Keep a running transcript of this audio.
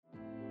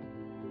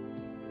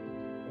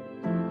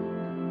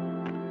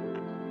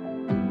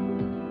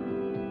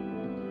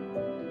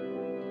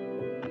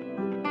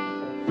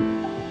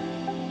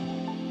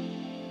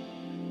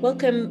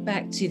Welcome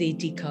back to the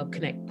Decarb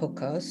Connect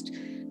podcast.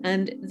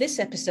 And this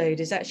episode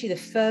is actually the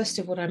first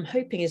of what I'm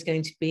hoping is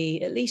going to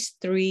be at least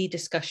 3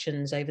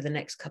 discussions over the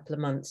next couple of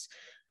months,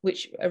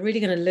 which are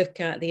really going to look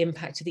at the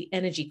impact of the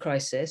energy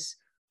crisis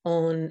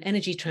on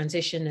energy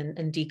transition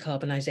and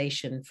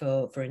decarbonisation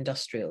for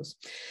industrials.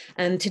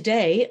 And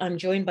today I'm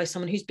joined by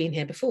someone who's been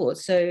here before.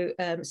 So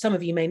some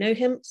of you may know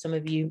him, some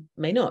of you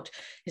may not.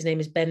 His name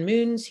is Ben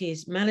Moons.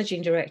 He's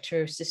Managing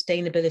Director of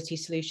Sustainability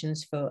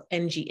Solutions for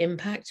ENGIE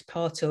Impact,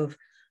 part of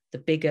the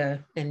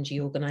bigger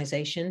ENGIE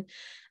organisation.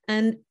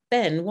 And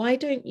Ben, why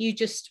don't you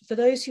just, for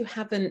those who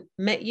haven't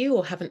met you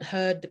or haven't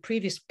heard the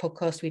previous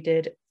podcast we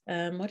did,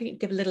 why don't you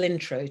give a little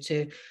intro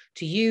to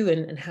you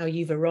and how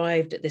you've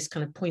arrived at this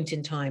kind of point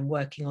in time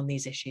working on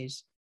these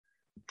issues?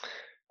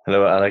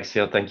 Hello,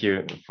 Alexia. Thank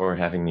you for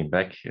having me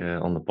back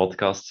on the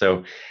podcast.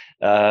 So,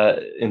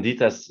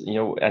 indeed, as you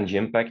know, ENGIE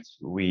Impact,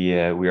 we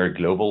are a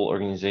global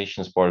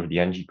organization as part of the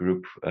ENGIE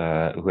Group,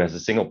 who has a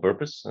single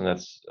purpose, and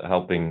that's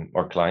helping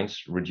our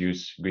clients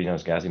reduce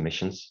greenhouse gas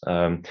emissions.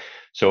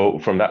 So,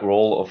 from that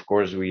role, of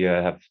course, we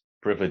have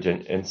privileged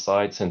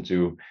insights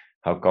into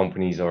how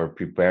companies are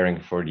preparing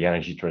for the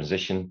energy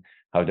transition,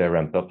 how they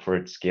ramp up for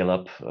it, scale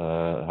up,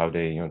 how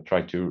they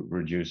try to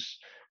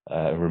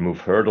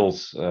remove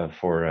hurdles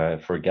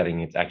for getting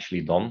it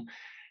actually done.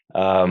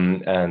 From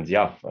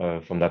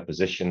that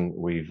position,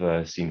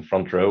 we've seen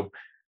front row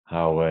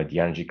how the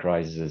energy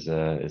crisis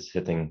is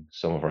hitting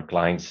some of our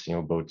clients,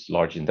 both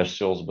large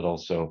industrials, but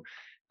also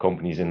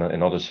companies in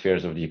other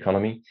spheres of the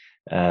economy.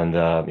 And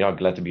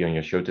glad to be on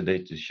your show today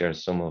to share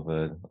some of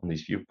on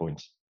these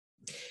viewpoints.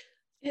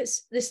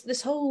 It's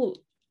this whole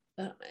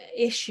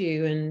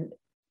issue and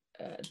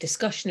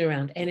discussion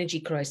around energy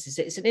crisis.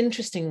 It's an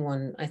interesting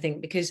one, I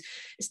think, because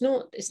it's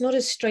not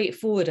as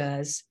straightforward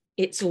as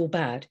it's all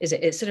bad, is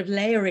it? It's sort of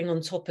layering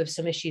on top of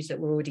some issues that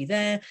were already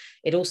there.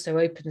 It also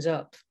opens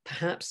up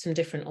perhaps some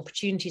different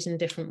opportunities in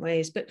different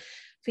ways. But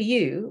for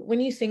you, when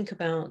you think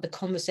about the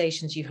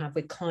conversations you have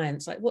with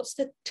clients, like what's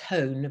the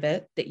tone of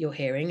it that you're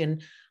hearing,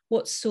 and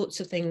what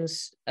sorts of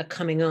things are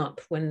coming up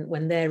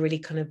when they're really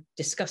kind of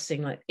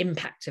discussing like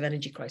impact of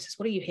energy crisis?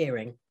 What are you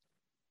hearing?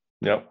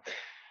 Yeah.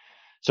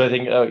 So I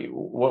think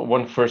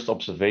one first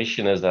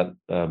observation is that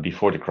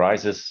before the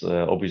crisis,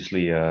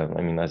 obviously,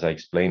 as I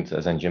explained,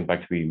 as ENGIE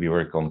Impact, we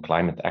work on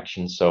climate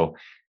action. So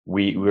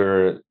we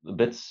were a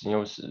bit,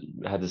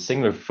 had a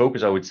singular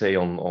focus, I would say,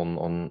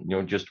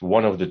 on just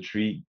one of the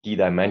 3 key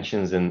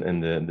dimensions in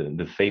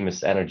the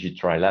famous energy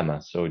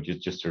trilemma. So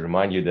just to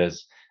remind you,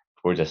 there's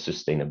of course there's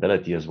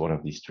sustainability as one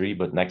of these 3,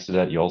 but next to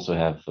that you also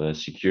have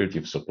security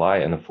of supply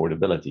and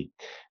affordability.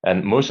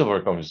 And most of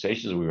our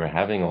conversations we were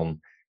having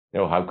on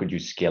how could you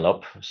scale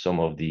up some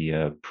of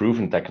the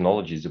proven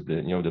technologies,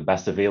 the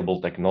best available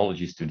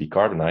technologies to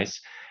decarbonize,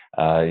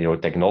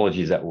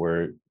 technologies that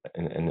were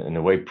in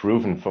a way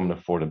proven from an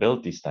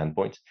affordability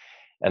standpoint,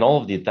 and all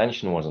of the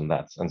attention was on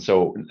that. And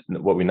so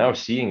what we're now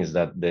seeing is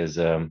that there's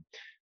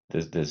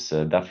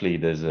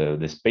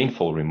this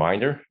painful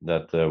reminder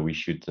that we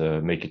should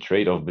make a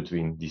trade-off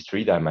between these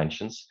 3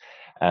 dimensions.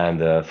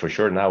 And for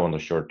sure now on the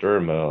short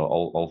term,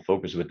 all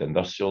focus with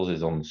industrials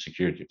is on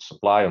security of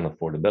supply, on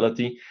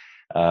affordability.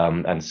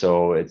 And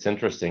so it's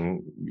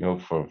interesting,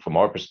 from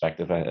our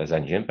perspective as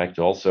ENGIE Impact,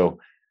 to also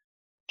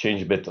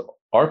change a bit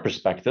our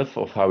perspective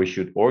of how we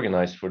should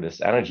organize for this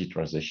energy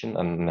transition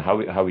and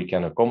how we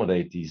can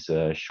accommodate these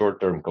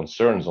short-term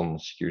concerns on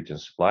security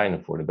and supply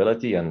and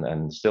affordability,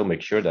 and still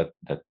make sure that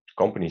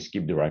companies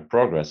keep the right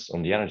progress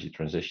on the energy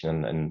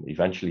transition and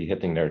eventually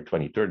hitting their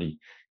 2030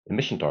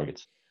 emission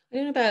targets. I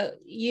don't know about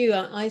you.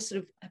 I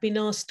sort of have been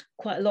asked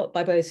quite a lot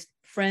by both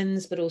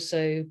friends, but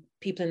also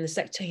people in the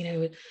sector,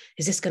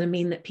 is this going to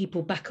mean that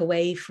people back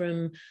away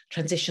from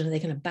transition? Are they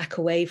going to back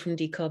away from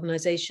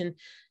decarbonisation?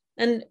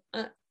 And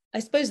I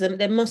suppose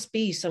there must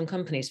be some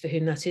companies for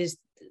whom that is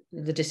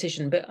the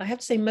decision. But I have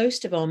to say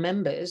most of our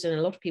members and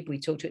a lot of people we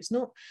talk to, it's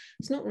not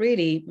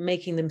really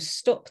making them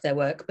stop their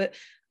work. But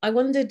I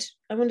wondered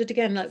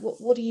again, like,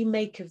 what do you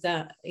make of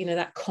that?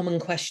 That common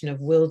question of,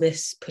 will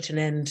this put an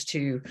end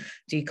to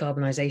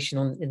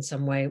decarbonisation in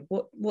some way?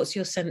 What's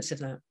your sense of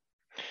that?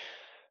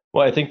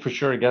 Well, I think for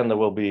sure, again, there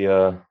will be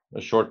a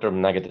short-term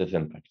negative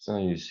impact.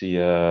 You see,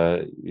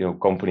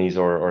 companies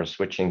are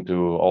switching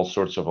to all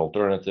sorts of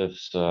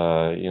alternatives. You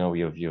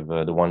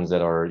have the ones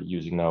that are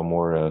using now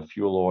more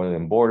fuel oil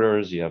and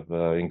boilers. You have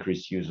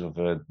increased use of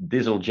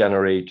diesel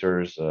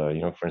generators. For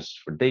instance,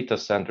 for data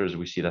centers,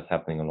 we see that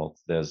happening a lot.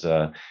 There's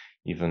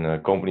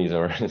even companies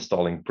are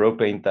installing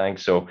propane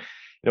tanks. So,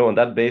 on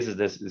that basis,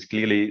 this is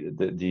clearly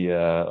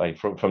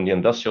from the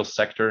industrial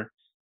sector.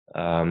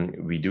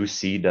 We do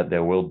see that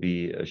there will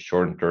be a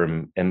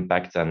short-term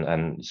impact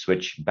and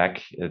switch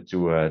back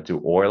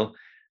to oil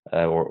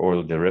or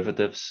oil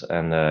derivatives,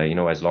 and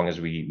as long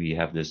as we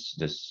have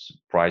this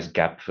price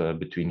gap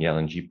between the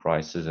LNG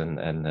prices and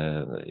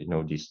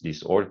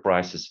these oil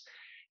prices,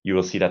 you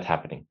will see that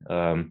happening.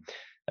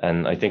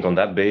 And I think on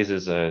that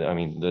basis, I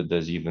mean,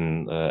 there's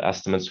even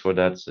estimates for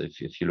that.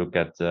 If you look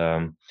at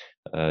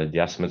the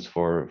estimates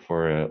for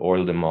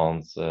oil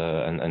demand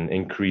and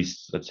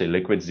increased, let's say,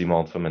 liquids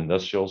demand from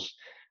industrials,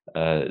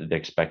 they're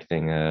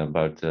expecting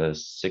about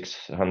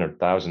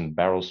 600,000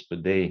 barrels per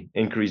day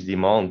increased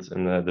demand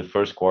in the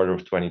first quarter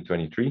of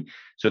 2023.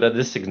 So that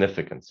is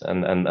significant,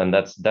 and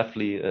that's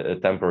definitely a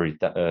temporary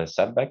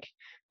setback.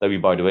 That we,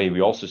 by the way,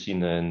 we also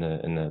seen in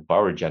the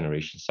power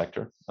generation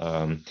sector,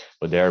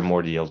 but there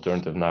more the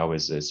alternative now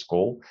is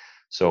coal.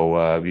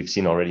 So we've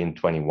seen already in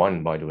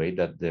 21, by the way,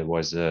 that there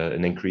was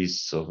an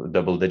increase of a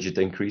double-digit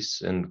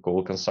increase in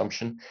coal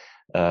consumption.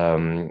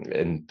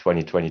 In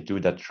 2022,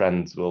 that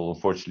trend will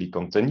unfortunately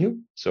continue.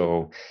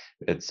 So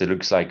it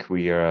looks like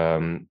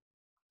we're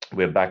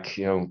back,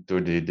 to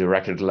the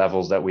record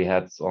levels that we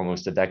had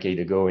almost a decade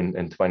ago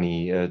in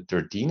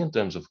 2013 in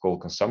terms of coal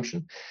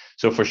consumption.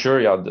 So for sure,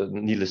 yeah,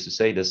 needless to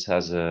say, this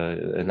has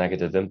a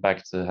negative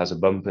impact, has a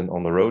bump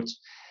on the road.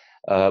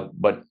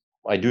 But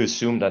I do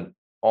assume that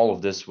all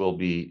of this will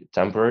be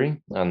temporary,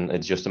 and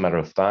it's just a matter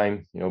of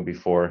time,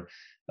 before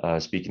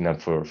speaking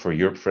up for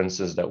Europe, for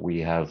instance, that we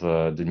have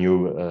the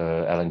new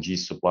LNG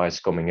supplies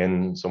coming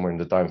in somewhere in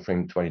the time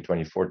frame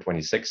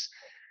 2024-26.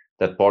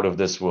 That part of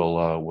this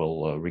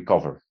will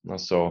recover.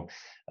 So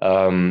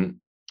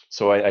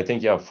I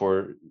think, yeah,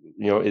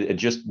 it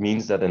just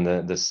means that in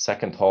the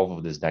second half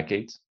of this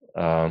decade,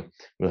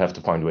 we'll have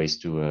to find ways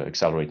to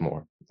accelerate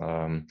more,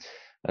 and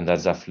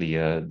that's definitely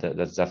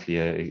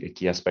a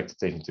key aspect to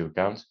take into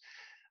account.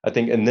 I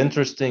think an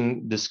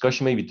interesting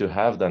discussion maybe to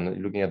have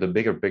then, looking at the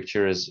bigger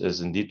picture,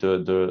 is indeed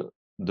the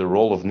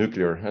role of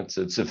nuclear.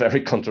 It's a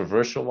very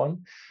controversial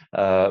one,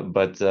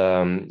 but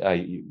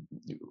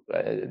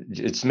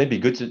it's maybe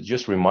good to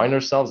just remind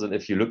ourselves that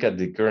if you look at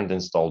the current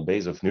installed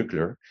base of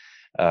nuclear,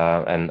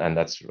 and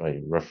that's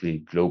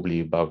roughly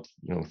globally about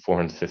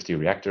 450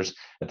 reactors.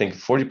 I think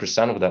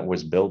 40% of that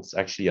was built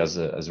actually as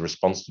a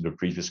response to the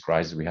previous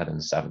crisis we had in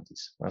the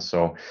 70s.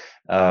 So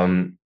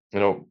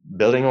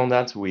building on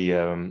that, we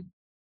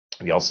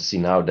also see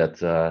now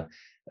that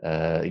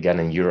again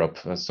in Europe,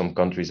 some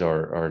countries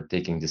are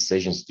taking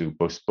decisions to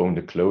postpone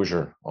the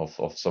closure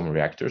of some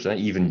reactors.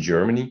 Even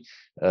Germany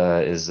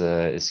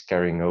is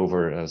carrying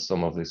over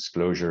some of this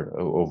closure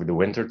over the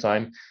winter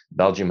time.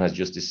 Belgium has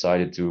just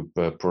decided to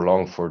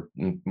prolong for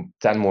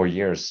 10 more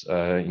years.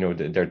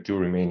 There are 2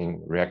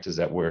 remaining reactors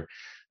that were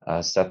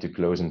set to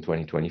close in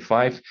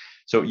 2025.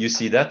 So you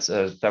see that's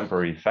a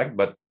temporary effect.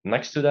 But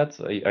next to that,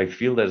 I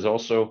feel there's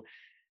also,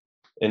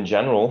 in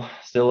general,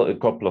 still a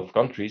couple of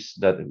countries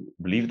that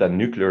believe that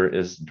nuclear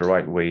is the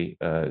right way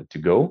to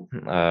go.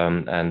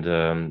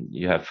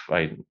 You have,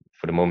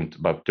 for the moment,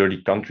 about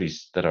 30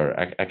 countries that are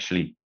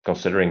actually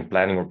considering,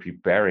 planning, or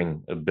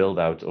preparing a build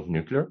out of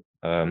nuclear.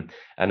 And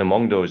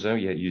among those,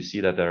 you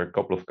see that there are a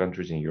couple of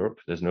countries in Europe.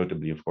 There's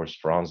notably, of course,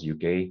 France,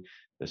 UK,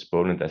 there's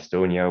Poland,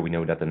 Estonia. We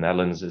know that the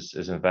Netherlands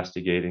is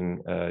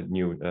investigating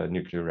new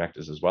nuclear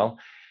reactors as well.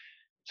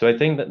 So I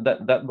think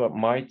that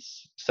might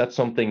set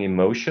something in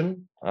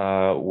motion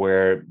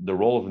where the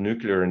role of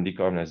nuclear in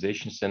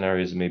decarbonization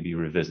scenarios may be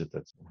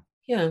revisited.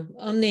 Yeah,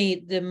 on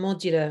the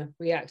modular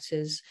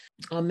reactors,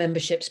 our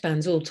membership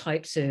spans all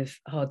types of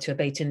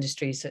hard-to-abate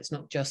industries, so it's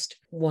not just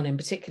one in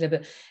particular,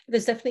 but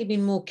there's definitely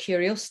been more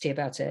curiosity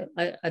about it.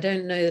 I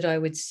don't know that I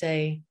would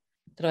say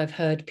that I've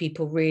heard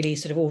people really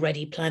sort of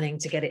already planning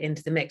to get it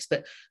into the mix,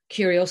 but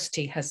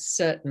curiosity has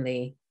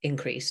certainly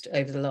increased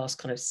over the last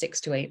kind of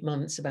 6 to 8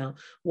 months about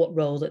what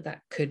role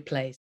that could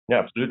play. Yeah,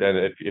 absolutely.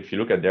 And if you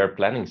look at their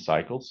planning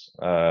cycles,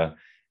 a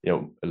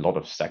lot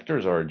of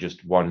sectors are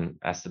just one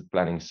asset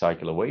planning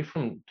cycle away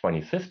from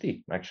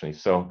 2050, actually.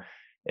 So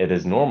it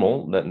is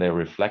normal that they're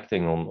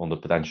reflecting on the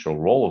potential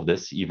role of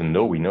this, even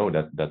though we know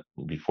that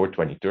before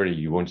 2030,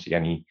 you won't see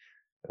any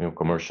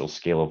commercial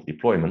scale of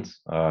deployment.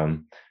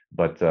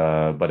 But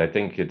I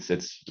think it's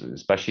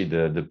especially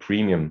the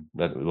premium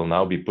that will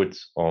now be put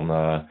on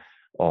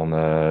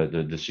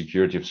the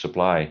security of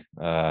supply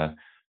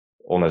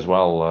on as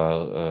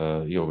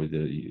well.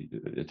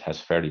 It has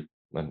fairly.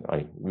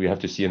 We have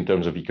to see in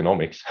terms of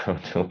economics how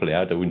it will play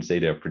out. I wouldn't say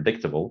they're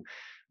predictable,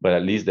 but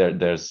at least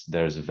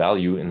there's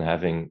value in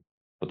having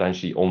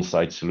potentially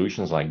on-site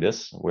solutions like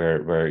this,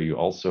 where you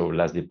also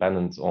less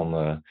dependent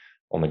on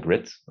a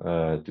grid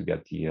to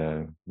get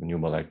the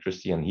renewable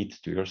electricity and heat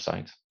to your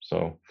site.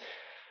 So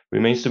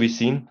remains to be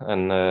seen.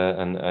 And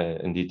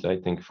indeed, I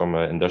think from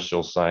an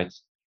industrial side,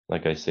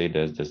 like I say,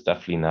 there's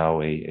definitely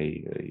now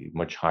a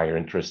much higher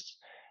interest,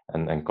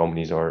 and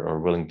companies are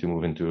willing to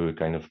move into a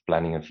kind of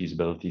planning and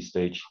feasibility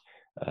stage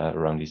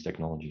around these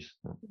technologies.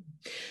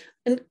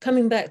 And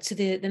coming back to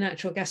the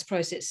natural gas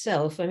price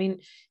itself, I mean,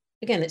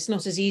 again, it's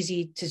not as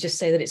easy to just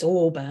say that it's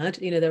all bad.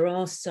 There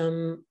are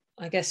some,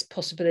 I guess,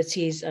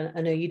 possibilities.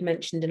 I know you'd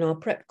mentioned in our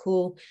prep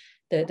call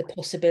the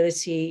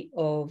possibility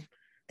of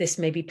this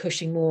may be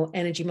pushing more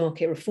energy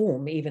market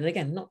reform, even,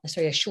 again, not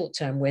necessarily a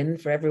short-term win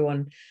for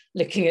everyone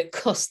looking at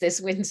costs this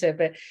winter,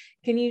 but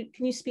can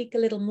you speak a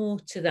little more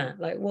to that?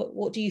 Like,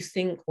 what do you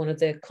think one of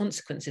the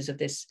consequences of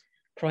this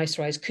price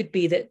rise could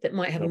be that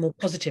might have a more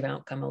positive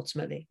outcome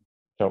ultimately?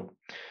 So,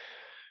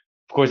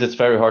 of course, it's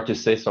very hard to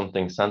say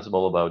something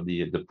sensible about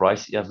the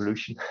price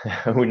evolution.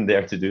 I wouldn't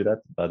dare to do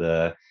that,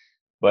 but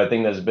I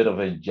think there's a bit of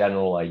a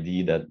general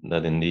idea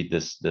that indeed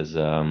this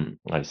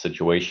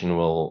situation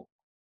will,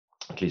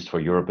 at least for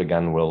Europe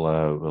again, will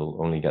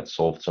only get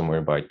solved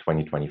somewhere by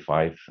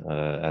 2025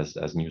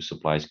 as new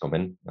supplies come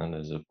in, and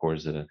as of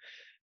course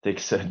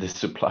takes the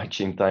supply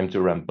chain time to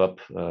ramp up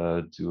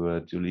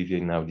to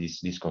alleviate now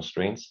these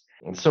constraints.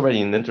 It's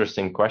already an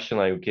interesting question.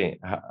 Like, okay,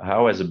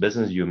 how as a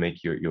business you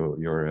make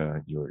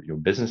your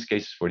business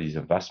cases for these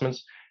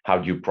investments? How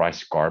do you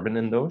price carbon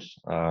in those?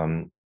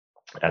 And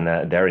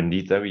there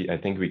indeed, I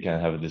think we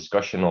can have a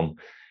discussion on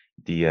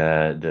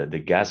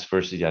the gas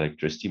versus the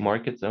electricity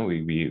market.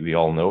 We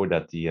all know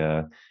that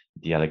the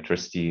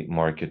electricity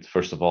market,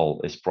 first of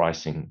all, is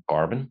pricing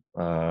carbon.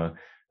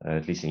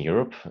 At least in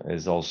Europe,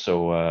 is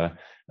also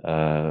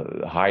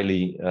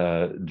highly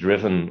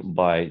driven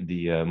by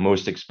the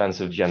most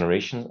expensive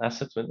generation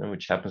asset,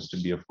 which happens to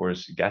be, of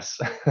course,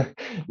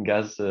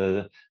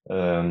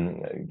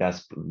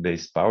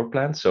 gas-based power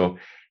plants. So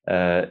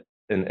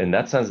in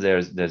that sense,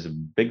 there's a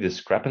big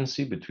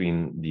discrepancy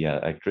between the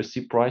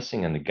electricity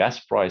pricing and the gas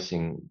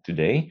pricing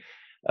today,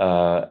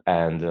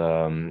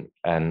 and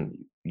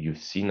you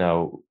see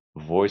now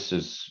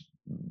voices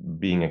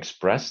being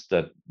expressed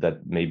that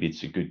maybe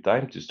it's a good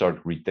time to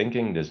start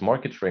rethinking this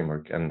market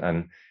framework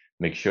and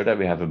make sure that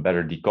we have a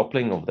better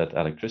decoupling of that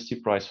electricity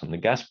price from the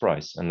gas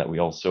price, and that we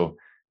also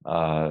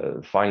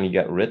finally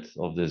get rid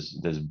of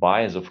this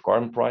bias of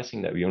carbon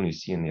pricing that we only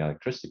see in the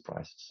electricity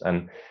prices.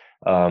 And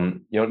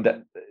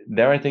that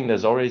there, I think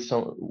there's already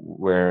some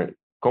where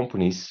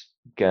companies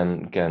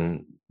can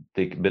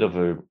take a bit of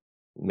a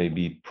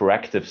maybe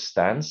proactive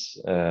stance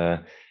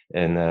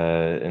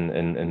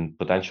in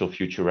potential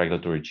future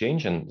regulatory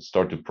change and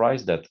start to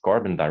price that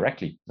carbon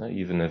directly,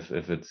 even if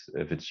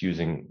it's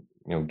using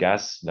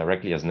gas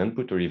directly as an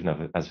input or even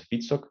as a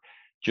feedstock.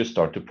 Just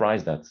start to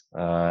price that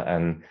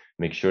and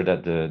make sure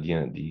that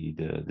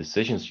the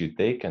decisions you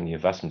take and the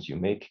investments you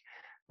make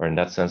are in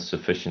that sense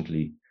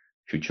sufficiently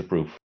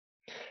future-proof.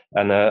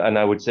 And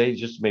I would say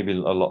just maybe a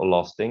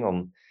last thing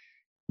on,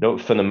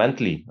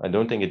 fundamentally, I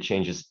don't think it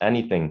changes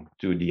anything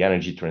to the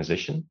energy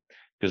transition,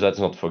 because let's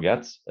not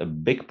forget, a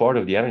big part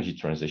of the energy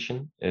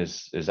transition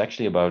is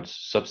actually about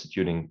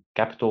substituting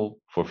capital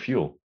for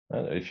fuel.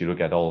 If you look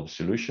at all of the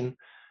solution,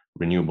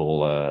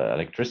 renewable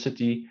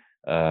electricity,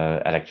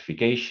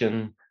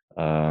 electrification,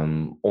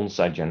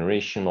 on-site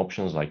generation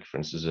options, like for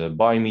instance,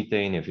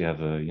 biomethane, if you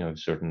have a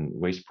certain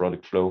waste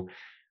product flow,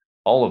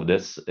 all of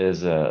this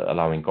is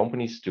allowing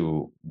companies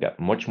to get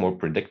much more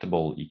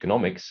predictable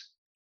economics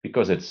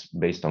because it's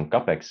based on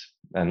capex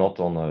and not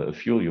on a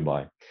fuel you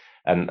buy.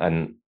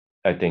 And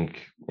I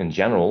think in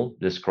general,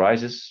 this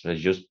crisis has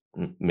just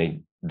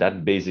made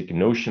that basic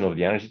notion of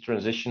the energy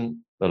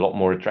transition a lot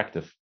more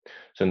attractive.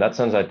 So in that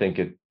sense, I think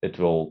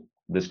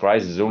this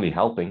crisis is only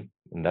helping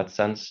in that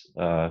sense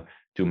to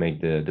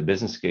make the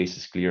business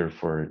cases clear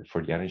for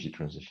the energy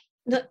transition.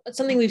 That's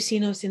something we've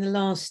seen obviously in the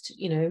last,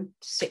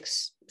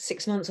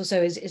 6 months or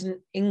so is an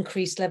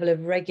increased level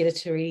of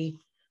regulatory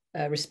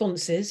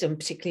responses, and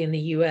particularly in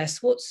the US.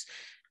 What's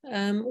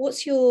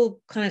your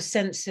kind of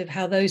sense of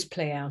how those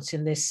play out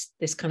in this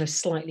kind of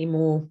slightly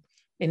more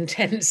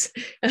intense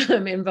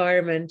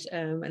environment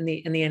and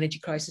the energy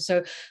crisis?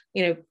 So,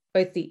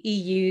 both the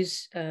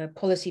EU's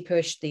policy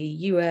push, the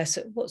US.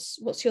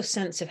 What's your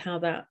sense of how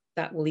that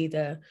will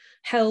either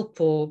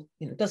help or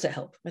does it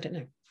help? I don't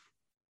know.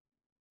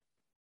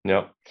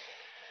 Yeah.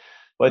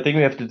 Well, I think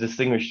we have to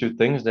distinguish two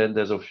things.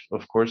 There's of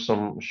course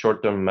some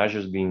short-term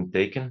measures being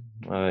taken.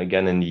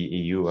 Again, in the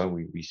EU,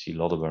 we see a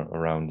lot of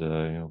around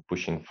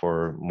pushing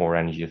for more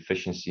energy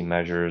efficiency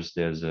measures.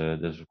 There's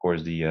of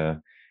course the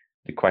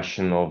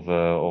question of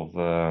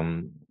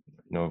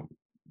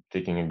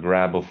taking a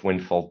grab of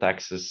windfall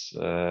taxes.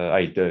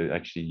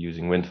 Actually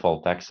using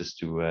windfall taxes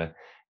to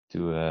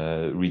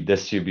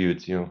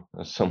redistribute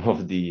some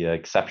of the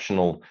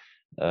exceptional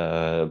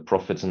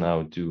profits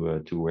now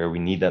to where we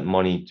need that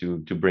money to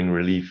bring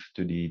relief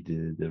to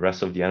the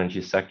rest of the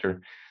energy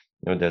sector.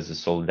 There's a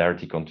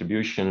solidarity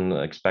contribution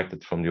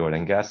expected from the oil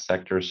and gas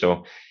sector.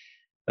 So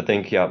I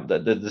think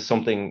that is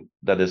something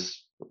that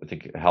is, I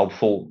think,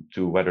 helpful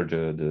to weather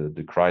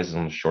the crisis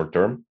on the short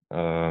term.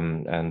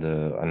 We're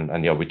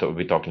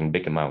talking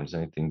big amounts.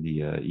 I think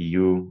the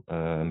EU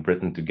and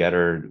Britain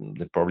together,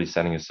 they're probably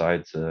setting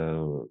aside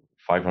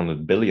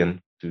 500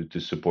 billion to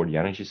support the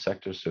energy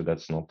sector. So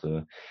that's not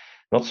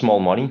small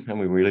money, and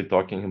we're really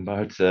talking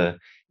about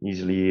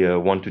easily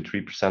 1 to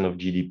 3% of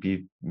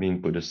GDP being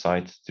put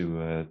aside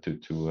to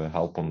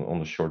help on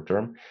the short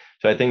term.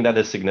 So I think that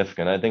is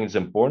significant. I think it's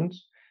important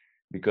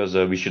because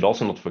we should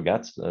also not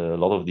forget a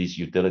lot of these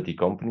utility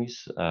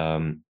companies.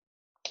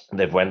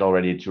 They've went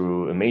already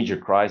through a major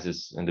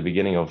crisis in the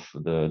beginning of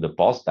the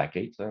past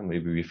decade.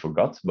 Maybe we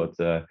forgot, but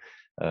don't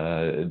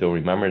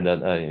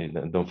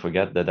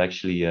forget that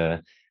actually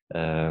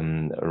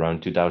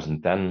around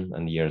 2010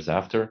 and the years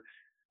after,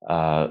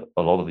 a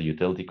lot of the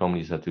utility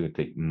companies had to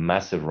take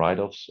massive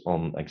write-offs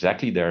on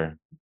exactly their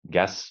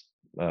gas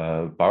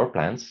power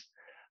plants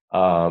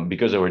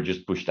because they were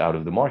just pushed out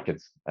of the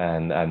market,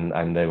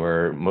 and they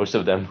were, most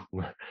of them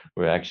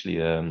were actually,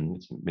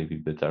 it's maybe a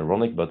bit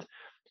ironic, but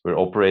we're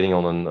operating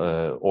on an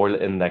oil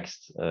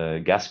indexed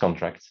gas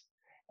contract,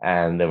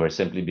 and they were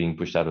simply being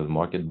pushed out of the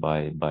market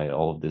by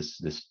all of this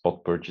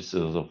spot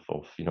purchases of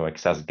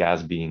excess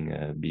gas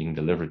being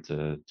delivered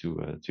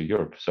to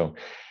Europe. So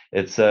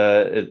it's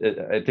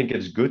I think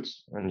it's good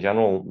in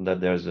general that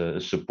there's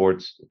a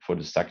support for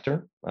the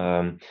sector.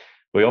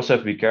 We also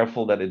have to be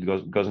careful that it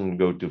doesn't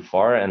go too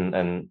far,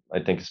 and I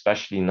think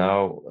especially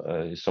now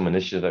some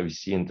initiatives that we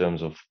see in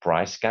terms of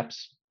price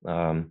caps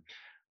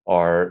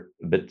are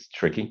a bit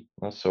tricky.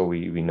 So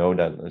we know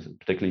that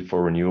particularly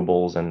for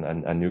renewables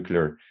and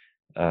nuclear,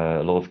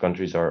 a lot of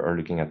countries are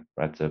looking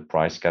at the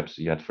price caps.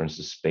 You had, for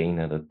instance, Spain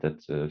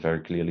that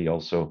very clearly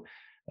also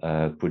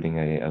putting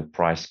a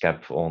price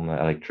cap on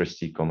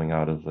electricity coming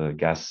out of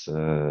gas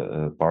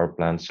power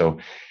plants. So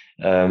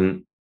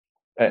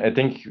I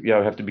think we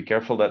have to be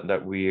careful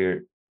that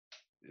we're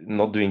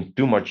not doing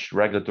too much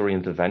regulatory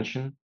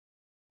intervention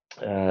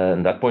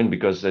at that point,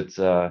 because it's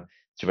a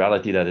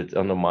reality that it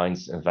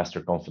undermines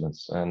investor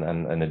confidence,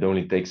 and it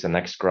only takes the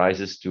next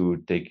crisis to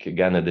take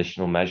again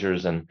additional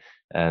measures, and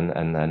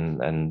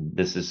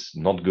this is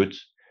not good,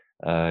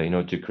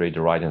 to create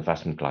the right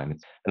investment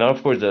climate. And now,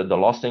 of course, the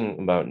last thing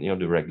about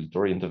the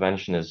regulatory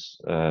intervention is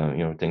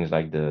things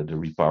like the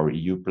Repower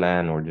EU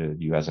plan or the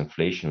US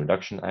Inflation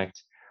Reduction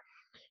Act.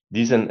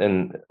 These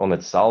on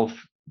itself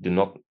do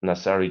not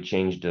necessarily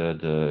change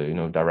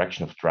the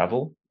direction of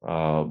travel,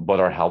 but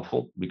are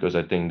helpful because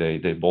I think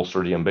they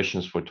bolster the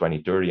ambitions for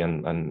 2030,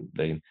 and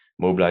they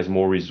mobilize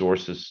more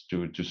resources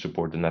to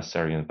support the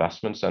necessary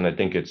investments. And I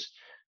think it's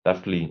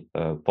definitely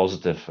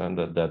positive, and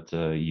that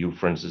EU,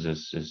 for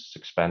instance, is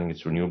expanding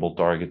its renewable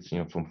targets,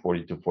 from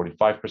 40 to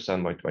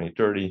 45% by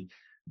 2030,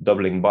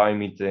 doubling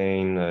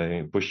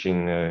biomethane,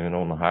 pushing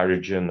on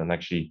hydrogen, and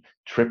actually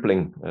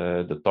tripling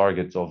the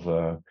target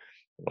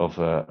of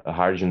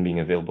hydrogen being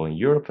available in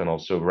Europe, and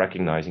also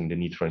recognizing the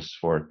need, for instance,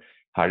 for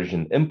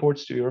hydrogen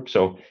imports to Europe.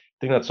 So I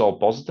think that's all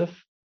positive,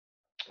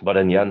 but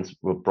in the end,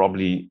 will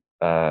probably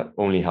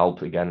only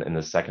help again in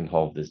the second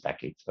half of this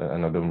decade,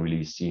 and I don't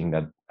really seeing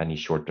that any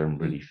short-term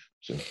relief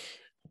soon.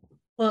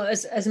 Well,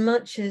 as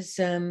much as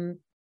the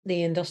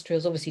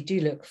industrials obviously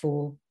do look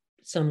for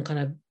some kind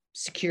of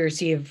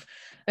security of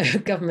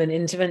government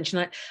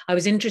intervention, I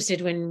was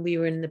interested when we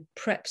were in the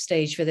prep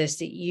stage for this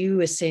that you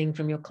were seeing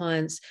from your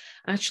clients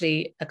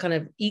actually a kind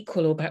of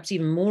equal or perhaps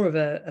even more of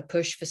a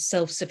push for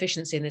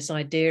self-sufficiency, and this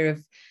idea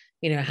of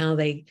how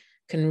they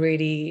can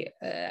really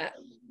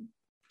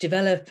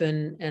develop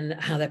and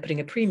how they're putting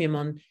a premium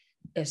on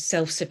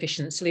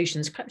self-sufficient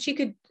solutions. Perhaps you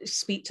could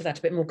speak to that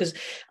a bit more, because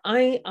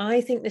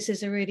I think this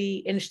is a really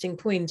interesting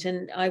point,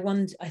 and I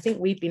think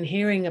we've been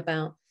hearing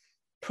about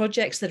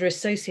projects that are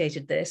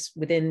associated this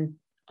within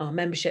our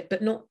membership,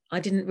 but I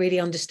didn't really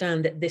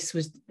understand that this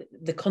was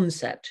the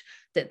concept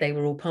that they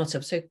were all part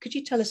of. So could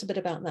you tell us a bit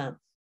about that?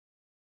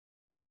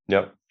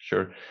 Yeah,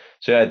 sure.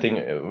 So I think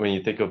when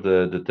you think of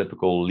the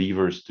typical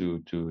levers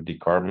to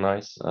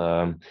decarbonize,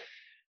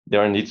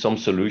 there are indeed some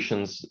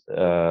solutions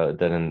that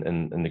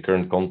in the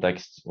current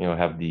context,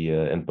 have the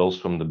impulse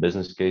from the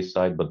business case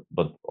side, but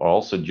are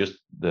also just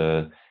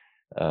the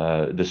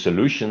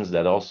solutions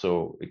that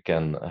also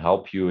can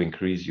help you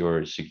increase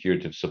your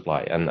security of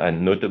supply,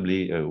 and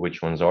notably,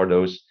 which ones are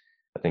those?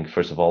 I think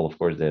first of all, of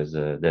course,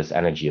 there's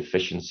energy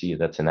efficiency.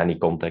 That's in any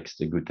context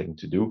a good thing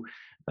to do,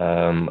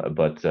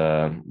 but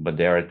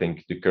there I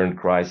think the current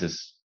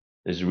crisis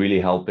is really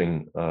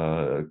helping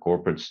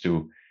corporates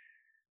to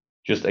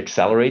just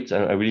accelerate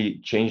and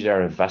really change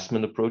their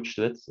investment approach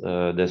to it.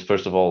 There's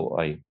first of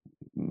all,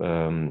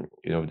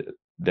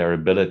 their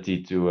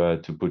ability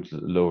to put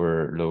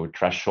lower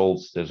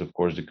thresholds. There's of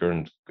course the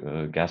current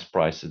gas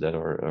prices that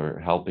are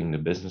helping the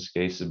business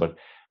cases, but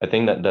I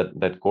think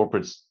that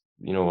corporates,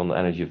 on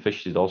energy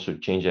efficiency, also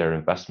change their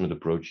investment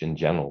approach in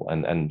general,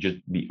 and just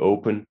be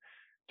open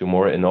to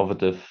more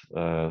innovative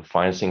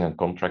financing and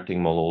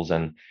contracting models,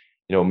 and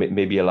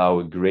maybe allow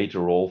a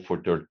greater role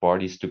for third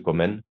parties to come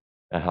in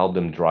and help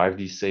them drive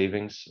these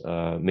savings,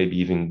 maybe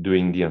even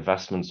doing the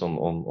investments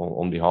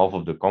on behalf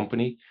of the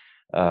company.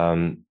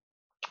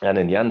 And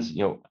in the end,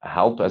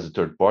 help as a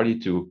third party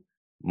to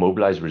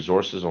mobilize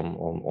resources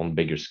on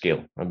bigger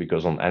scale.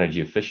 Because on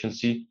energy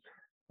efficiency,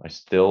 I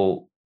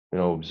still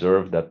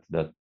observe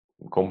that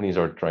companies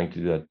are trying to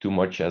do that too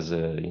much as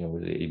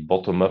a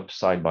bottom-up,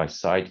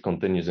 side-by-side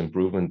continuous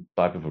improvement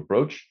type of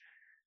approach.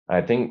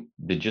 I think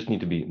they just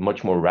need to be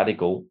much more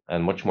radical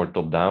and much more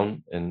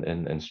top-down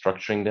in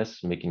structuring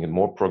this, making it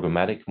more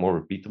programmatic, more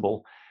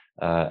repeatable,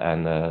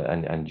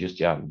 and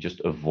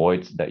just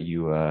avoid that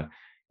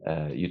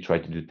you try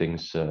to do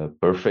things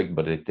perfect,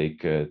 but they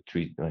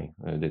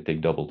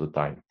take double the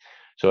time.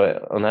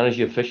 So on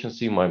energy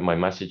efficiency, my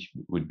message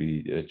would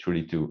be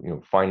truly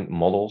to find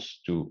models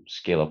to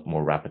scale up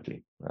more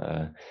rapidly,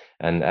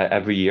 and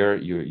every year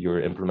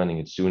you're implementing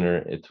it sooner,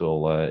 it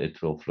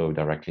will flow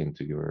directly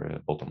into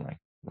your bottom line.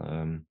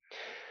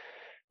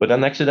 But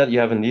then next to that, you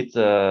have indeed,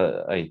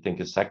 I think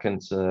a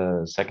second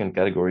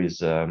category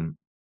is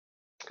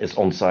is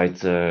on-site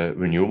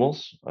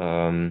renewables.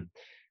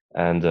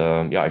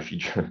 If you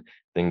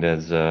think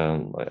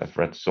I've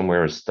read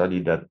somewhere a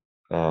study that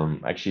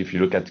actually, if you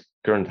look at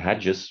current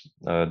hedges,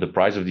 the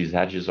price of these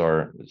hedges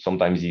are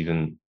sometimes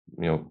even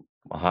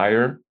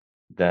higher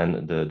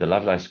than the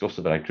levelized cost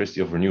of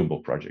electricity of renewable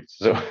projects.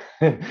 So,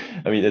 I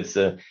mean, it's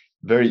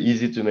very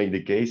easy to make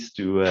the case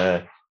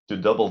to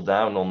double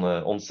down on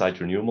on-site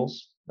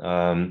renewables.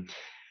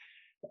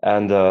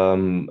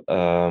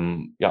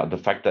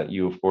 The fact that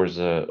you, of course,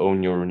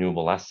 own your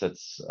renewable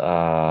assets,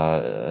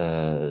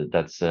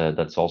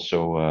 that's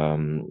also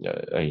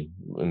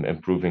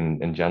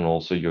improving in general,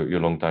 also your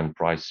long-term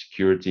price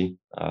security.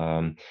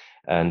 And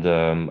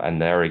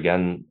there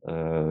again,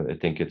 I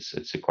think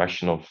it's a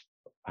question of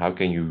how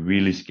can you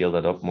really scale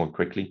that up more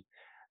quickly.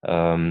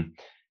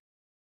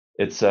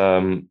 It's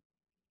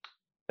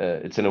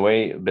in a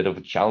way a bit of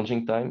a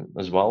challenging time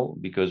as well,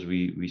 because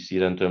we see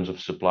it in terms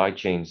of supply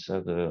chains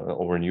of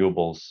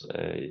renewables.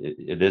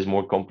 It is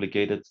more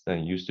complicated than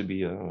it used to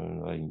be.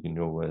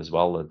 As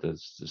well that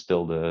it's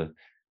still the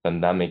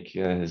pandemic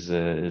is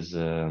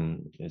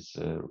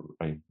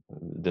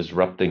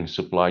disrupting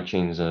supply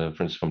chains, for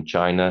instance, from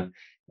China,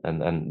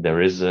 and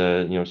there is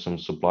some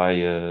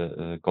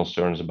supply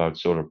concerns about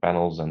solar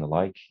panels and the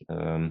like,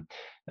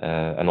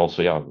 and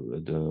also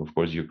of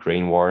course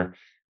Ukraine war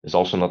is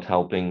also not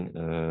helping,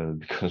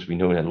 because we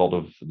know that a lot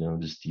of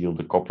the steel,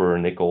 the copper,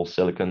 nickel,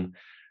 silicon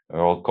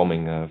are all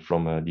coming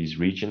from these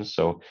regions.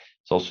 So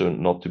it's also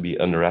not to be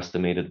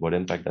underestimated what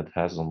impact that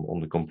has on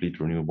the complete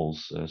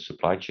renewables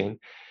supply chain.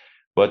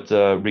 But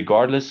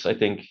regardless, I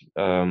think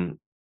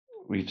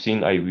we've seen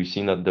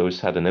that those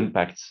had an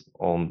impact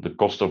on the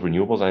cost of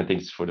renewables. And I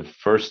think it's for the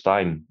first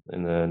time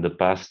in the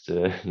past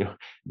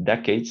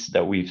decades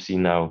that we've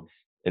seen now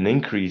an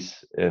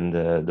increase in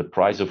the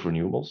price of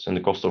renewables and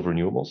the cost of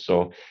renewables.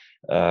 So,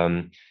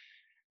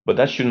 but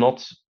that should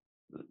not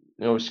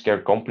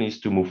scare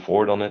companies to move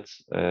forward on it.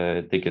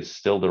 I think it's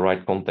still the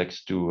right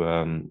context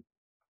to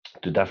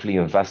definitely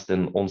invest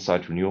in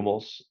on-site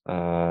renewables,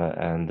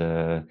 and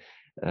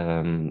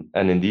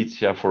indeed,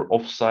 for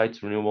off-site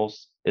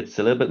renewables, it's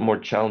a little bit more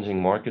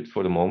challenging market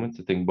for the moment.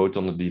 I think both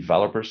on the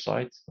developer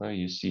side,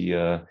 you see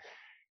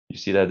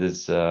that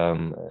it's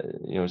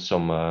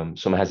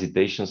some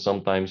hesitation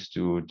sometimes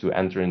to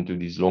enter into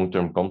these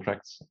long-term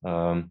contracts,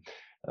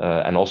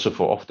 and also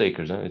for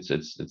off-takers.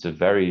 It's a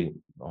very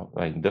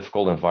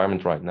difficult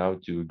environment right now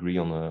to agree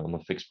on a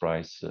fixed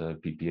price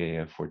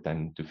PPA for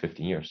 10 to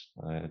 15 years.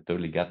 I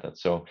totally get that.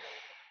 So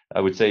I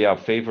would say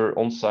favor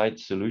on-site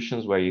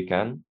solutions where you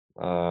can.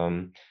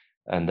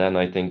 And then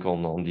I think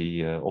on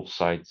the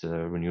off-site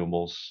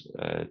renewables,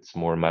 it's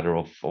more a matter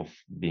of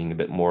being a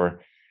bit more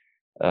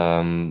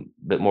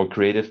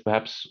creative,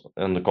 perhaps,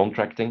 on the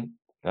contracting,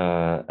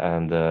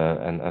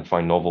 and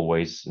find novel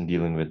ways in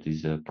dealing with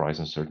these price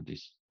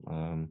uncertainties.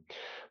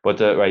 But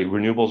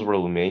renewables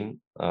will remain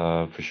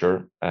for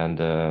sure, and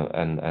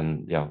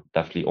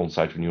definitely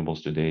on-site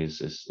renewables today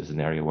is an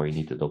area where you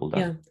need to double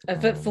down.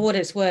 But for what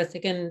it's worth,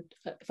 again,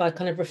 if I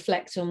kind of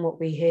reflect on what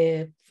we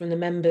hear from the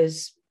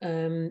members,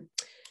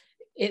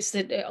 it's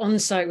that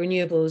on-site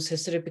renewables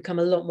has sort of become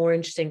a lot more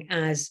interesting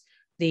as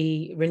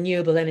the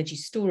renewable energy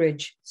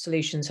storage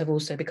solutions have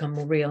also become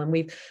more real, and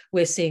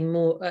we're seeing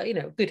more. A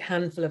good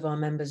handful of our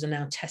members are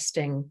now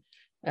testing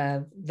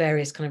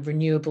various kind of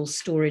renewable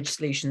storage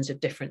solutions of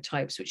different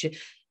types, which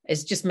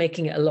is just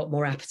making it a lot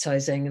more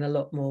appetizing and a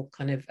lot more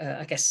kind of,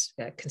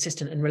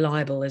 consistent and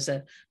reliable as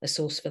a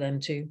source for them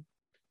too.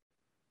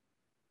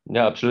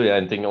 Yeah, absolutely.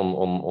 I think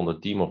on the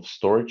theme of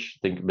storage,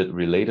 I think a bit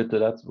related to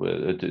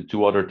that,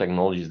 two other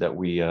technologies that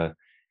we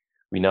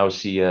now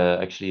see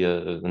actually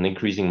an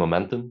increasing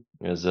momentum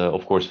is,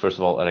 of course, first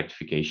of all,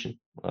 electrification.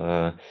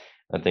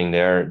 I think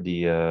there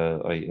the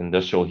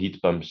industrial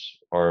heat pumps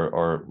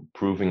are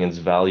proving its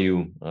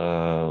value.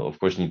 Of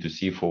course, you need to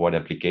see for what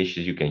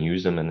applications you can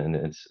use them, and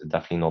it's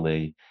definitely not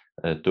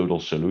a total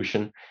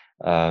solution.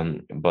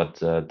 But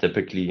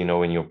typically,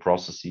 in your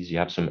processes, you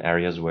have some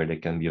areas where they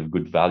can be of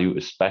good value,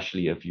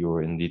 especially if you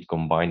indeed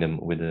combine them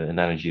with an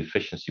energy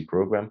efficiency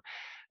program.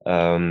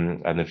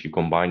 And if you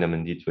combine them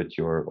indeed with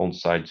your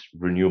on-site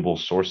renewable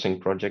sourcing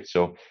project.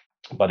 So,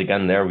 but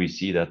again, there we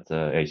see that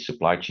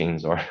supply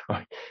chains are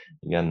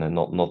again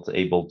not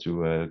able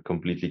to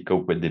completely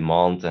cope with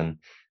demand, and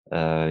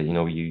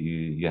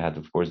you had,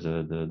 of course,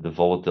 the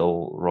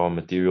volatile raw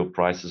material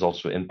prices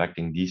also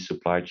impacting these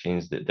supply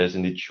chains. There's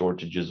indeed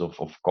shortages of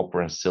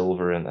copper and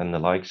silver and the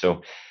like.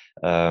 So,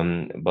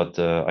 but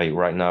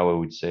right now I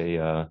would say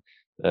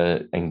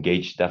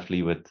engage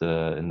definitely with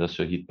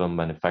industrial heat pump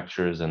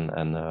manufacturers and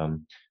a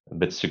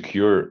bit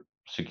secure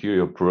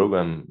your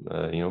program,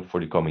 for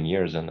the coming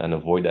years, and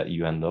avoid that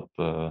you end up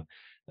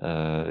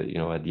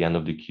at the end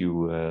of the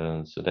queue,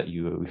 so that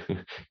you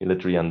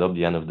literally end up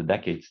the end of the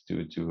decade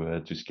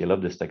to scale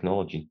up this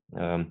technology.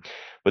 But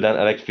then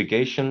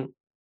electrification,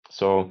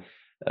 so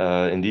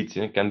indeed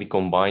it can be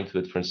combined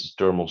with, for instance,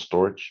 thermal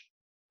storage,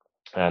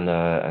 and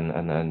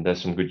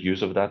there's some good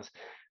use of that.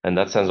 In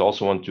that sense, I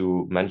also want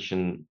to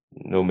mention,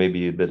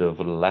 maybe a bit of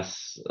a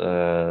less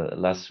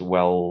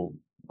well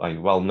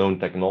well-known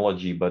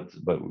technology, but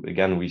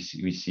again, we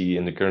see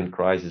in the current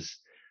crisis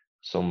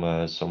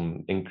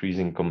some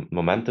increasing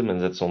momentum,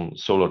 and that's on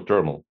solar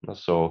thermal.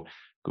 So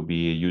could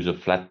be use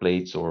of flat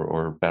plates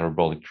or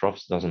parabolic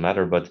troughs, doesn't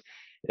matter, but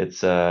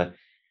it's a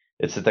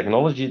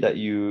technology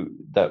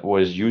that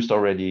was used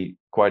already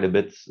quite a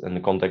bit in the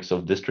context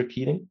of district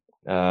heating.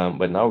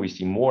 But now we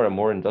see more and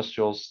more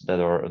industrials that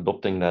are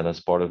adopting that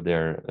as part of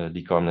their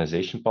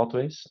decarbonization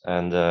pathways.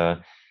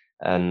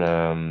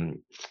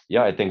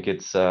 Yeah, I think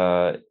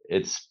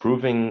it's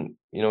proving,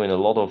 in a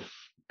lot of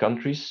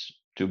countries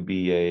to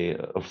be a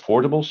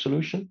affordable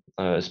solution,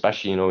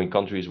 especially, in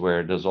countries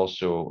where there's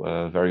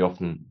also very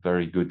often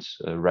very good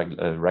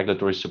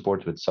regulatory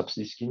support with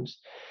subsidy schemes.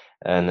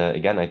 And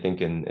again, I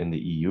think in the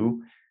EU,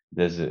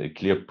 there's a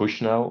clear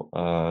push now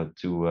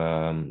to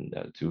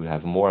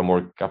have more and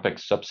more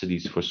capex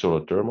subsidies for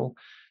solar thermal.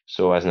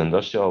 So as an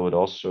industrial, I would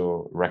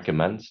also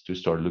recommend to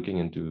start looking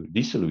into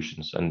these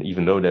solutions. And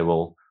even though they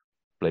will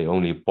play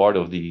only part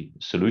of the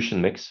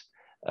solution mix,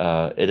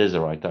 it is the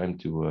right time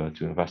to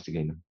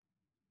investigate them.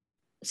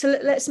 So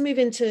let's move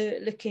into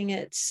looking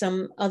at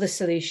some other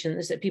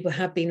solutions that people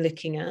have been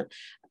looking at.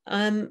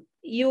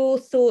 Your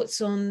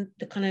thoughts on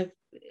the kind of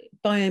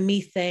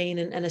biomethane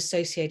and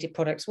associated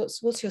products?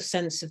 What's your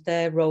sense of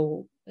their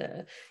role,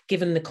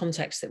 given the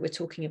context that we're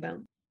talking about?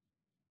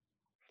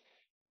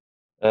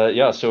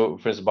 Yeah, so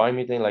for instance,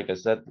 biomethane, like I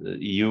said, the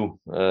EU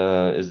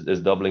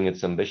is doubling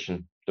its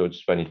ambition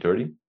towards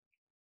 2030.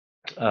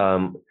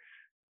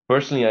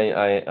 Personally,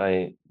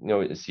 I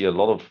see a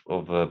lot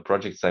of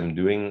projects I'm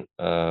doing.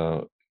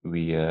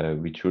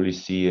 We truly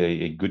see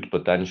a good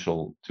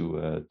potential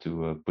to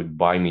put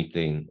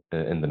biomethane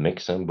in the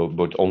mix,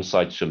 both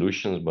on-site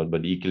solutions,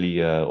 but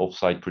equally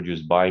off-site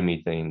produced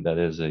biomethane that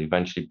is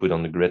eventually put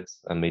on the grid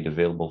and made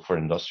available for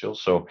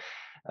industrials. So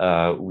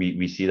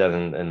we see that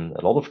in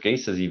a lot of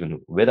cases,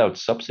 even without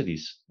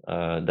subsidies,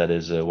 that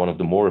is one of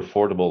the more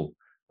affordable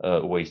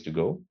ways to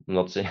go. I'm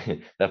not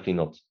saying definitely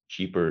not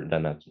cheaper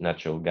than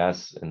natural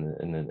gas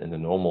in the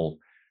normal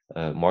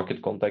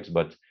market context,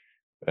 but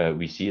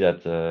we see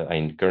that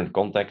in the current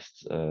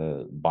context,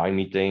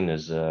 biomethane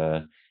is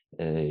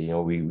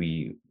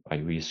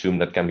we assume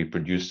that can be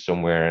produced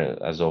somewhere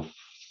as of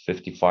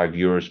 55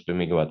 euros per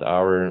megawatt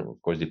hour.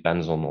 Of course,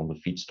 depends on the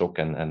feedstock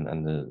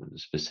and the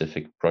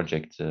specific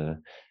project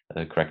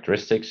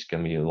characteristics.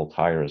 Can be a lot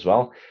higher as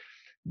well,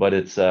 but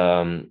it's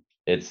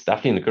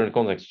definitely in the current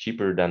context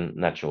cheaper than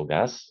natural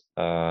gas,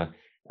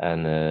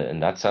 and in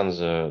that sense,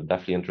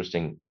 definitely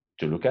interesting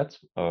to look at.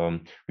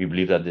 We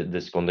believe that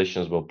these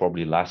conditions will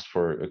probably last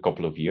for a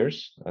couple of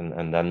years,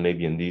 and then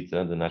maybe indeed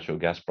the natural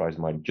gas price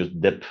might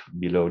just dip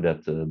below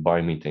that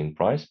biomethane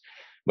price.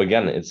 But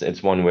again,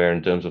 it's one where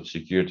in terms of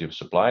security of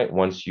supply,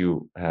 once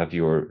you have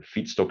your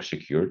feedstock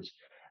secured,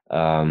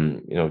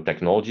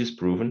 technology is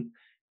proven.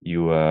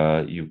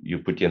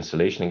 You put the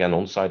installation again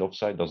on site, off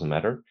site, doesn't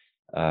matter.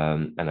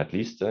 And at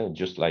least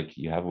just like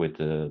you have with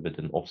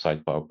an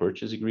offsite power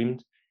purchase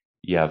agreement,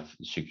 you have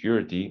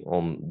security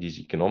on these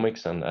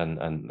economics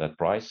and that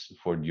price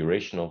for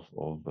duration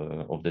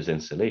of this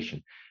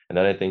installation. And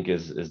that I think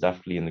is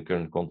definitely in the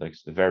current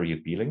context very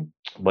appealing.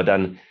 But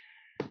then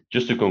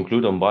just to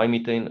conclude on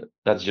biomethane,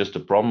 that's just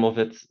the problem of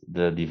it.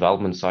 The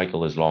development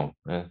cycle is long,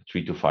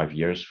 3 to 5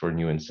 years for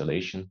new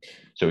installation.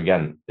 So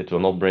again, it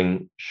will not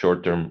bring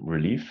short-term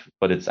relief,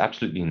 but it's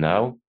absolutely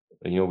now.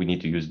 We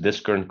need to use this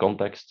current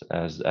context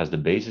as the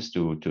basis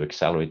to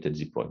accelerate its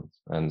deployment.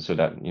 And so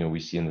that, we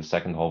see in the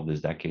second half of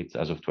this decade,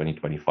 as of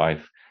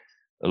 2025,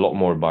 a lot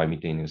more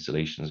biomethane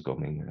installations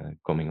coming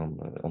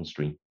on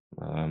stream.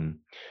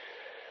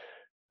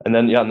 And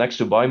then, next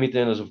to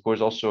biomethane is, of course,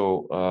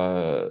 also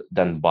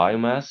then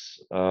biomass.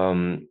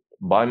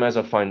 Biomass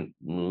I find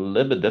a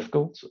little bit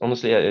difficult.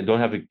 Honestly, I don't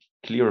have a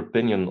clear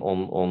opinion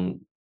on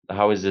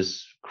how is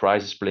this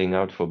crisis playing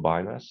out for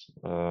biomass.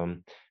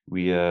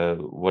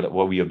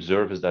 What we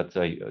observe is that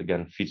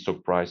again,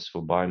 feedstock price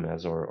for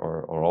biomass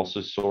are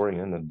also soaring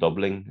and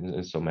doubling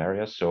in some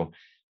areas. So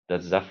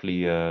that's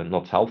definitely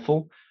not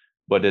helpful.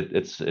 But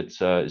it's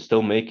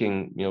still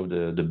making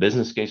the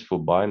business case for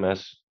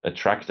biomass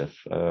attractive.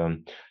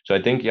 So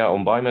I think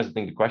on biomass, I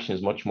think the question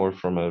is much more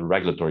from a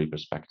regulatory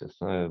perspective.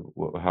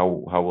 How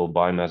will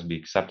biomass be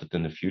accepted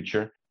in the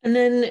future? And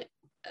then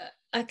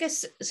I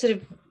guess sort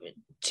of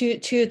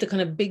two of the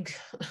kind of big,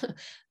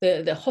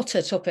 the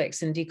hotter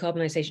topics in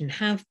decarbonisation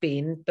have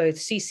been both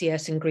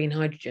CCS and green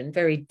hydrogen,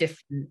 very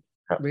different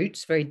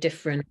routes, very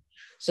different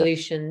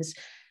solutions.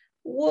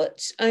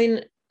 With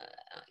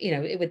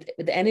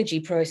the energy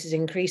prices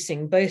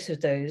increasing, both of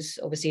those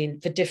obviously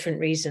for different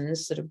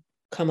reasons sort of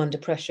come under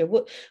pressure.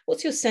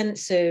 What's your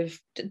sense of,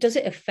 does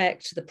it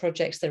affect the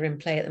projects that are in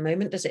play at the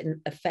moment? Does it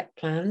affect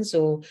plans,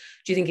 or do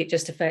you think it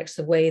just affects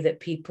the way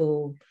that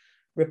people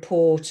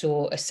report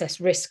or assess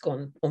risk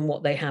on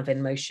what they have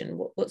in motion?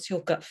 What's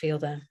your gut feel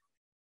there?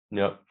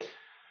 Yeah,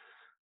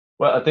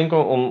 well, I think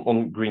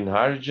on green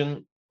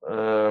hydrogen,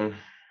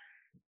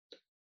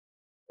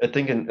 I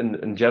think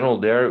in general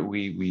there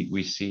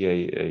we see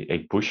a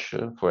push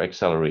for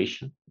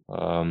acceleration.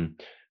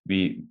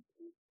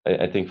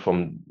 I think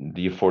from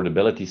the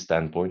affordability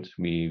standpoint,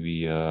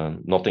 we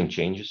nothing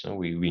changes.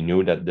 We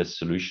knew that this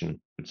solution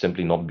would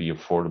simply not be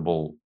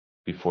affordable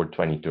before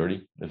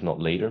 2030, if not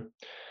later.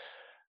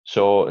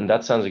 So in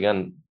that sense,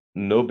 again,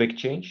 no big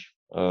change.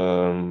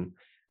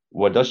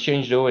 What does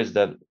change though is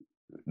that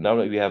now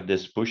that we have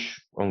this push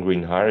on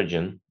green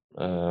hydrogen,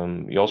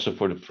 we also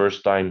for the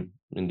first time,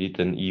 indeed,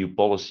 an EU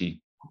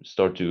policy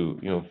start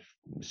to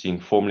seeing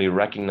formally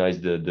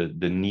recognize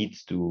the need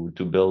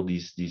to build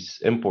these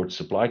import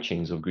supply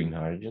chains of green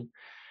hydrogen.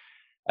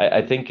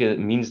 I think it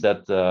means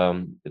that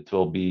it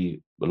will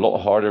be a lot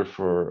harder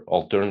for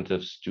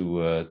alternatives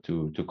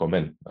to come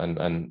in,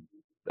 and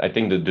I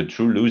think that the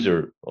true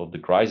loser of the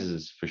crisis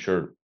is for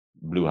sure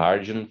blue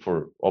hydrogen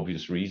for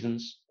obvious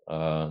reasons,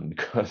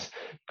 because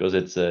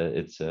it's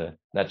a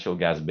natural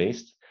gas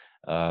based,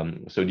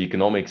 so the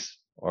economics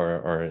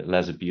are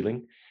less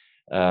appealing.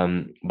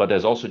 But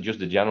there's also just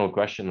the general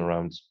question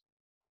around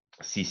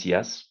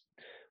CCS,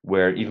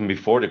 where even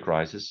before the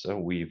crisis,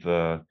 we've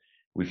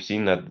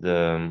seen that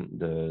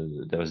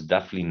there was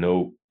definitely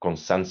no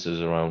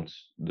consensus around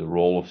the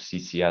role of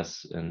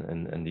CCS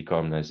in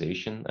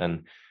decarbonization,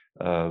 and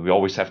we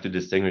always have to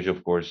distinguish,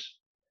 of course,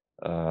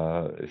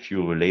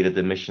 fuel-related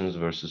emissions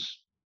versus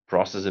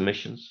process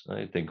emissions.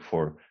 I think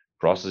for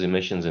process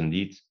emissions,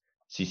 indeed,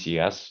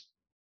 CCS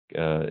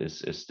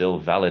is still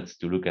valid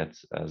to look at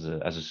as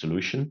a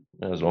solution,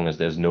 as long as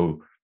there's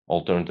no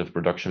alternative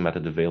production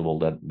method available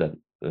that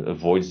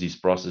avoids these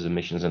process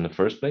emissions in the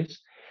first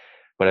place.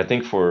 But I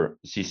think for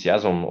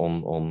CCS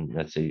on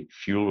let's say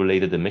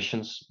fuel-related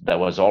emissions, that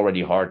was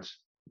already hard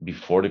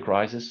before the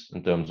crisis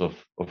in terms of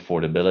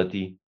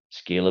affordability,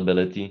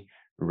 scalability,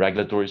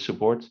 regulatory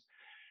support.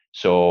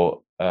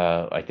 So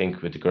I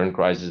think with the current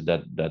crisis,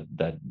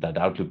 that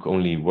outlook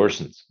only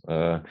worsened.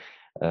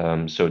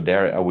 So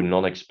there, I would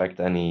not expect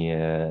any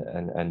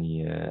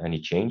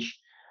change.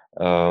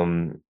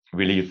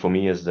 Really, for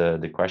me, is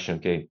the question.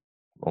 Okay,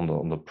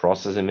 on the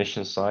process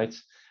emission side,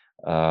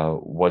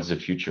 what's the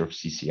future of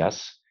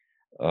CCS?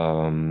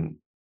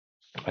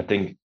 I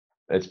think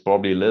it's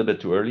probably a little bit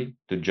too early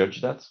to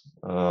judge that,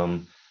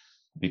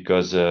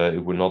 because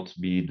it would not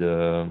be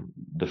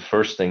the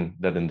first thing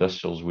that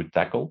industrials would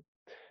tackle.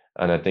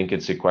 And I think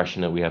it's a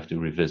question that we have to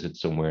revisit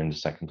somewhere in the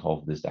second half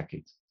of this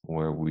decade,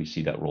 where we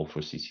see that role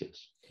for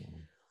CCS.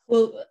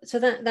 Well, so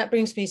that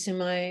brings me to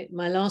my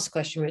last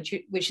question,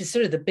 which is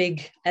sort of the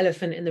big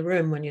elephant in the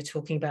room when you're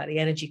talking about the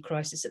energy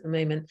crisis at the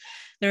moment.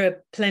 There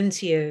are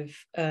plenty of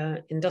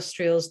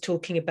industrials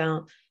talking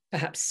about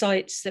perhaps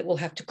sites that will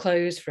have to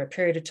close for a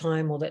period of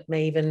time, or that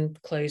may even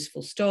close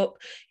full stop.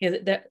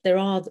 There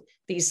are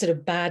these sort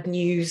of bad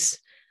news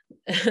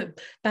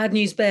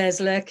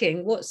bears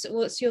lurking.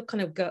 What's your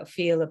kind of gut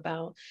feel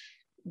about?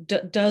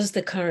 Does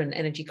the current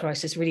energy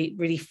crisis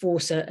really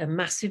force a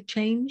massive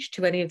change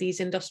to any of these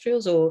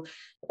industrials, or?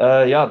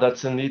 Yeah,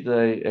 that's indeed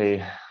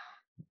a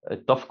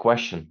tough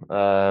question.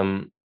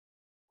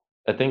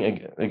 I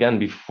think again,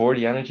 before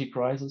the energy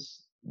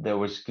crisis, there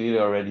was clearly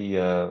already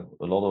a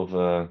lot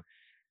of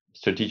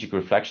strategic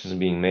reflections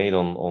being made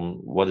on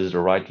what is the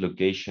right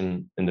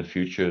location in the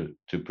future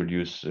to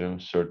produce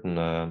certain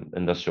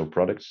industrial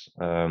products.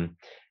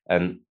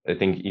 And I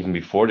think even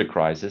before the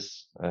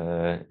crisis,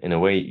 in a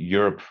way,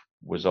 Europe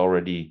was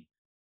already,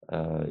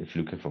 if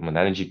you look at it from an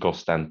energy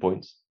cost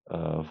standpoint,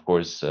 of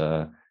course,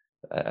 at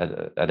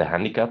a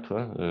handicap.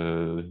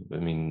 I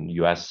mean,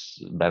 US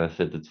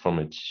benefited from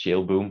its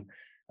shale boom.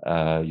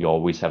 You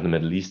always have the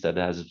Middle East that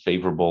has a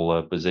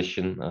favorable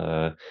position.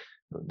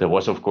 There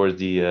was, of course,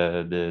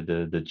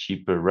 the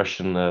cheaper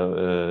Russian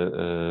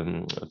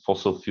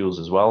fossil fuels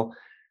as well,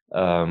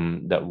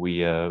 that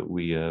we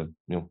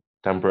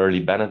temporarily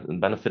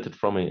benefited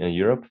from in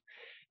Europe.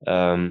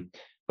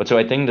 But so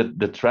I think that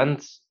the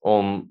trend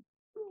on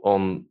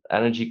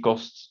energy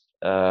costs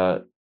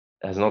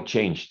has not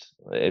changed.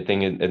 I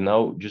think it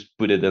now just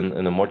put it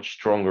in a much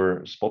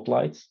stronger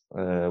spotlight,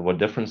 what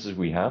differences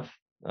we have,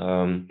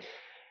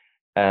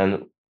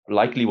 and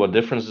likely what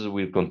differences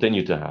we'll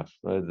continue to have.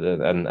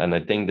 And I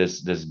think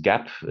this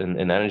gap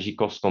in energy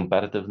cost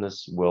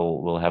competitiveness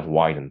will have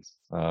widened.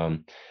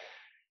 And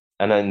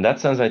in that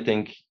sense, I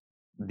think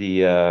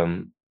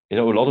a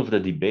lot of the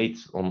debate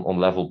on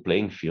level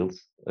playing field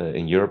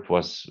in Europe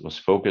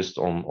was focused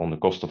on the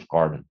cost of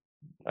carbon.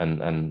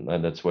 And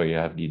that's where you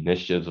have the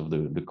initiatives of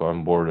the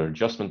carbon border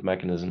adjustment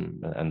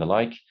mechanism and the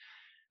like.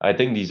 I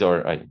think these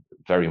are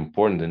very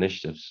important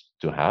initiatives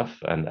to have,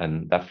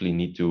 and definitely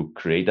need to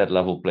create that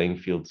level playing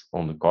field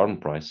on the carbon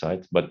price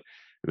side. But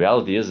the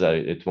reality is that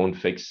it won't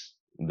fix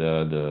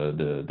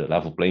the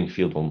level playing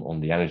field on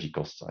the energy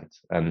cost side.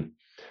 And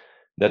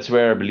that's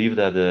where I believe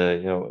that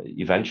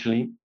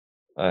eventually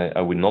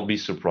I would not be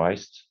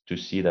surprised to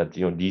see that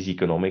these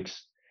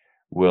economics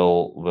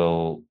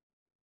will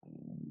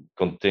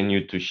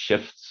continue to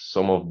shift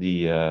some of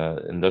the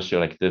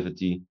industrial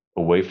activity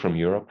away from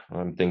Europe.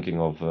 I'm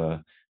thinking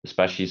of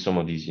especially some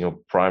of these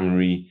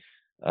primary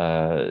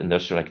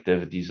industrial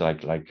activities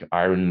like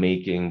iron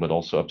making, but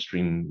also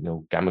upstream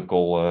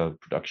chemical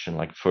production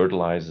like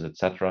fertilizers,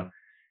 etc.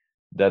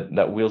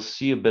 that we'll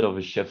see a bit of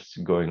a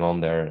shift going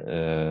on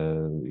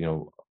there,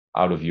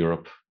 out of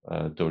Europe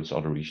towards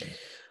other regions.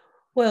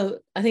 Well,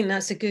 I think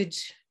that's a good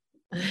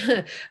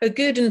a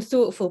good and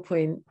thoughtful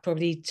point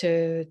probably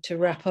to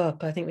wrap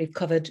up. I think we've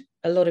covered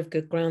a lot of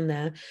good ground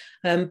there.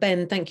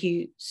 Ben, thank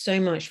you so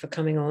much for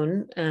coming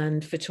on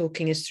and for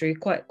talking us through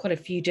quite a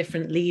few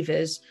different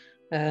levers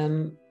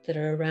that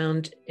are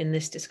around in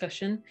this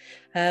discussion.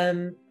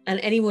 And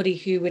anybody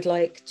who would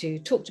like to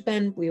talk to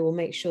Ben, we will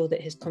make sure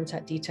that his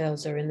contact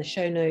details are in the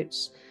show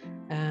notes.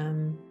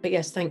 But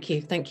yes, thank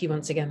you. Thank you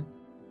once again.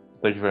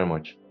 Thank you very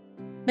much.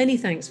 Many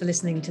thanks for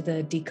listening to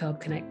the Decarb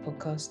Connect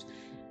podcast.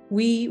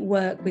 We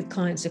work with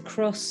clients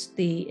across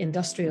the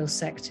industrial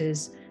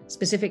sectors,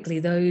 specifically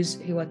those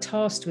who are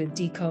tasked with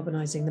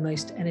decarbonising the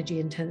most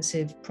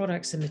energy-intensive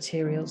products and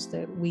materials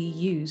that we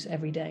use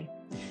every day.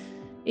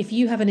 If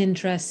you have an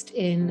interest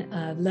in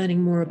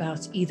learning more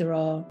about either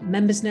our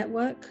members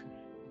network,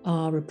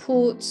 our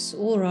reports,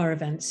 or our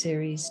event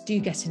series, do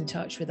get in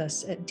touch with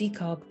us at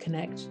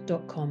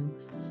decarbconnect.com.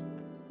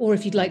 Or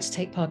if you'd like to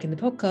take part in the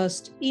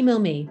podcast, email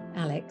me,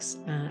 Alex,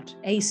 at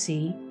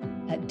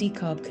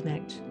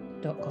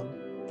ac@decarbconnect.com.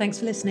 Thanks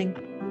for listening.